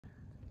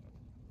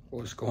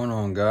What's going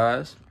on,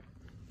 guys?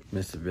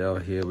 Mr. Bell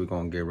here. We're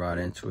gonna get right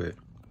into it.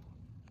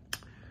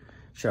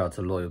 Shout out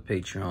to loyal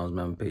Patreons.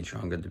 Remember,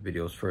 Patreon get the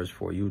videos first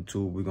for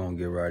YouTube. We're gonna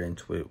get right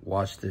into it.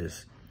 Watch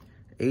this.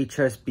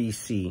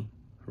 Hsbc,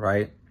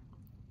 right?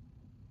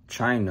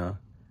 China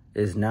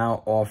is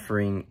now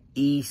offering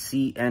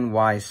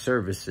ECNY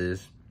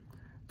services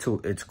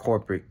to its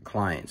corporate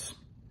clients.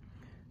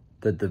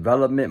 The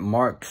development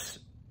marks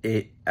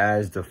it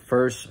as the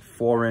first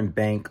foreign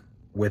bank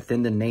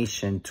within the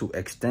nation to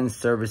extend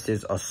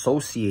services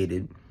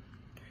associated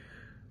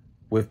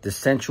with the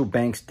central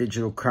bank's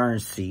digital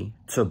currency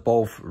to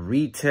both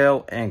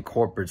retail and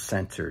corporate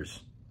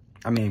sectors.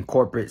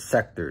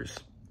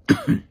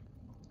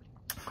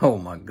 Oh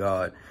my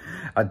God.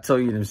 I tell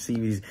you, them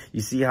CBDCs, you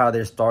see how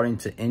they're starting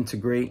to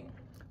integrate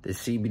the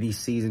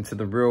CBDCs into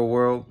the real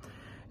world?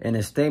 In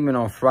a statement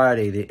on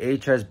Friday, the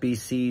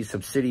Hsbc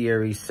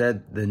subsidiary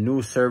said the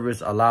new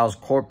service allows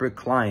corporate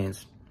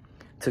clients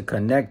to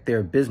connect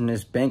their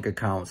business bank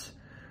accounts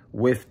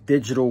with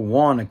digital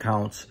yuan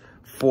accounts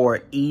for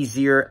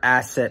easier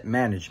asset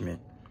management,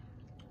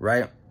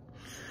 right?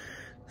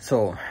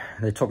 So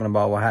they're talking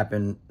about what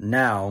happened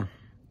now.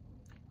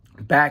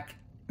 Back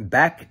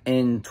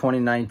in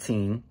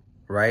 2019,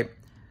 right?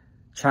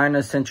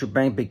 China's central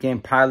bank began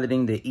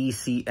piloting the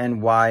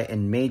ECNY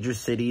in major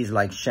cities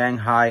like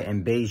Shanghai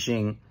and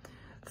Beijing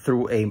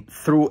through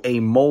a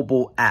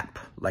mobile app.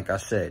 Like I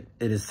said,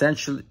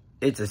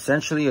 it's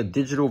essentially a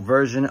digital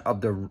version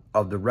of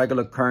the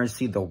regular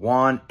currency, the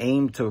yuan,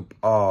 aimed to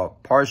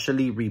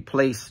partially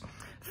replace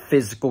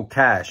physical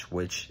cash,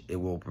 which it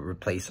will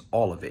replace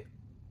all of it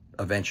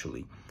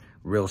eventually,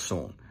 real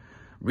soon.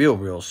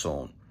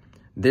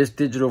 This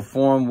digital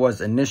form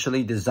was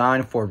initially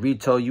designed for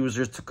retail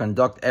users to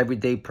conduct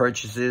everyday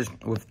purchases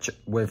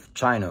with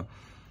China.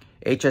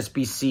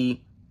 Hsbc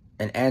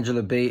and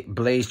Angela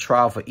Blaze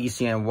trial for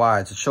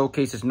ECNY. To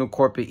showcase its new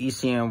corporate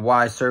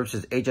ECNY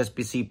services,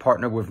 Hsbc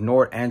partnered with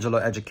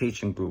Angela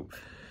Education Group.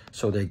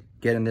 So they're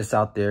getting this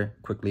out there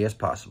quickly as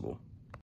possible.